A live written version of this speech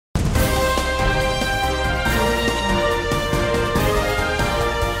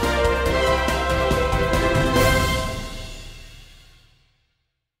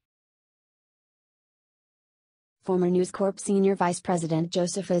Former News Corp senior vice president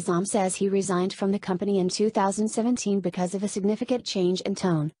Joseph Azam says he resigned from the company in 2017 because of a significant change in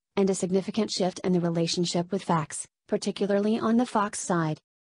tone, and a significant shift in the relationship with facts, particularly on the Fox side.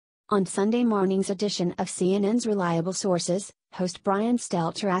 On Sunday morning's edition of CNN's Reliable Sources, host Brian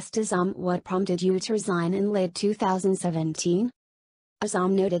Stelter asked Azam what prompted you to resign in late 2017.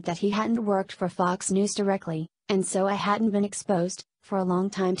 Azam noted that he hadn't worked for Fox News directly, and so I hadn't been exposed, for a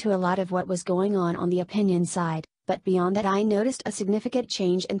long time, to a lot of what was going on the opinion side, but beyond that I noticed a significant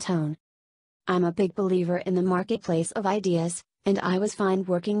change in tone. I'm a big believer in the marketplace of ideas, and I was fine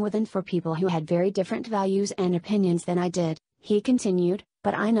working with and for people who had very different values and opinions than I did, he continued,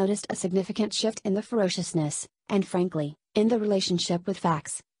 but I noticed a significant shift in the ferociousness, and frankly, in the relationship with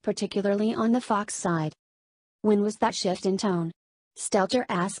facts, particularly on the Fox side. When was that shift in tone? Stelter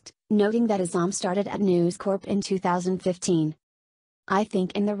asked, noting that Azam started at News Corp in 2015. I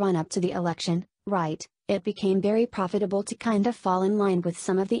think in the run-up to the election, right, it became very profitable to kind of fall in line with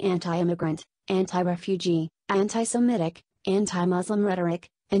some of the anti-immigrant, anti-refugee, anti-Semitic, anti-Muslim rhetoric,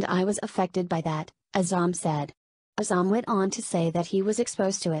 and I was affected by that, Azam said. Azam went on to say that he was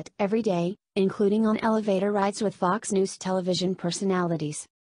exposed to it every day, including on elevator rides with Fox News television personalities.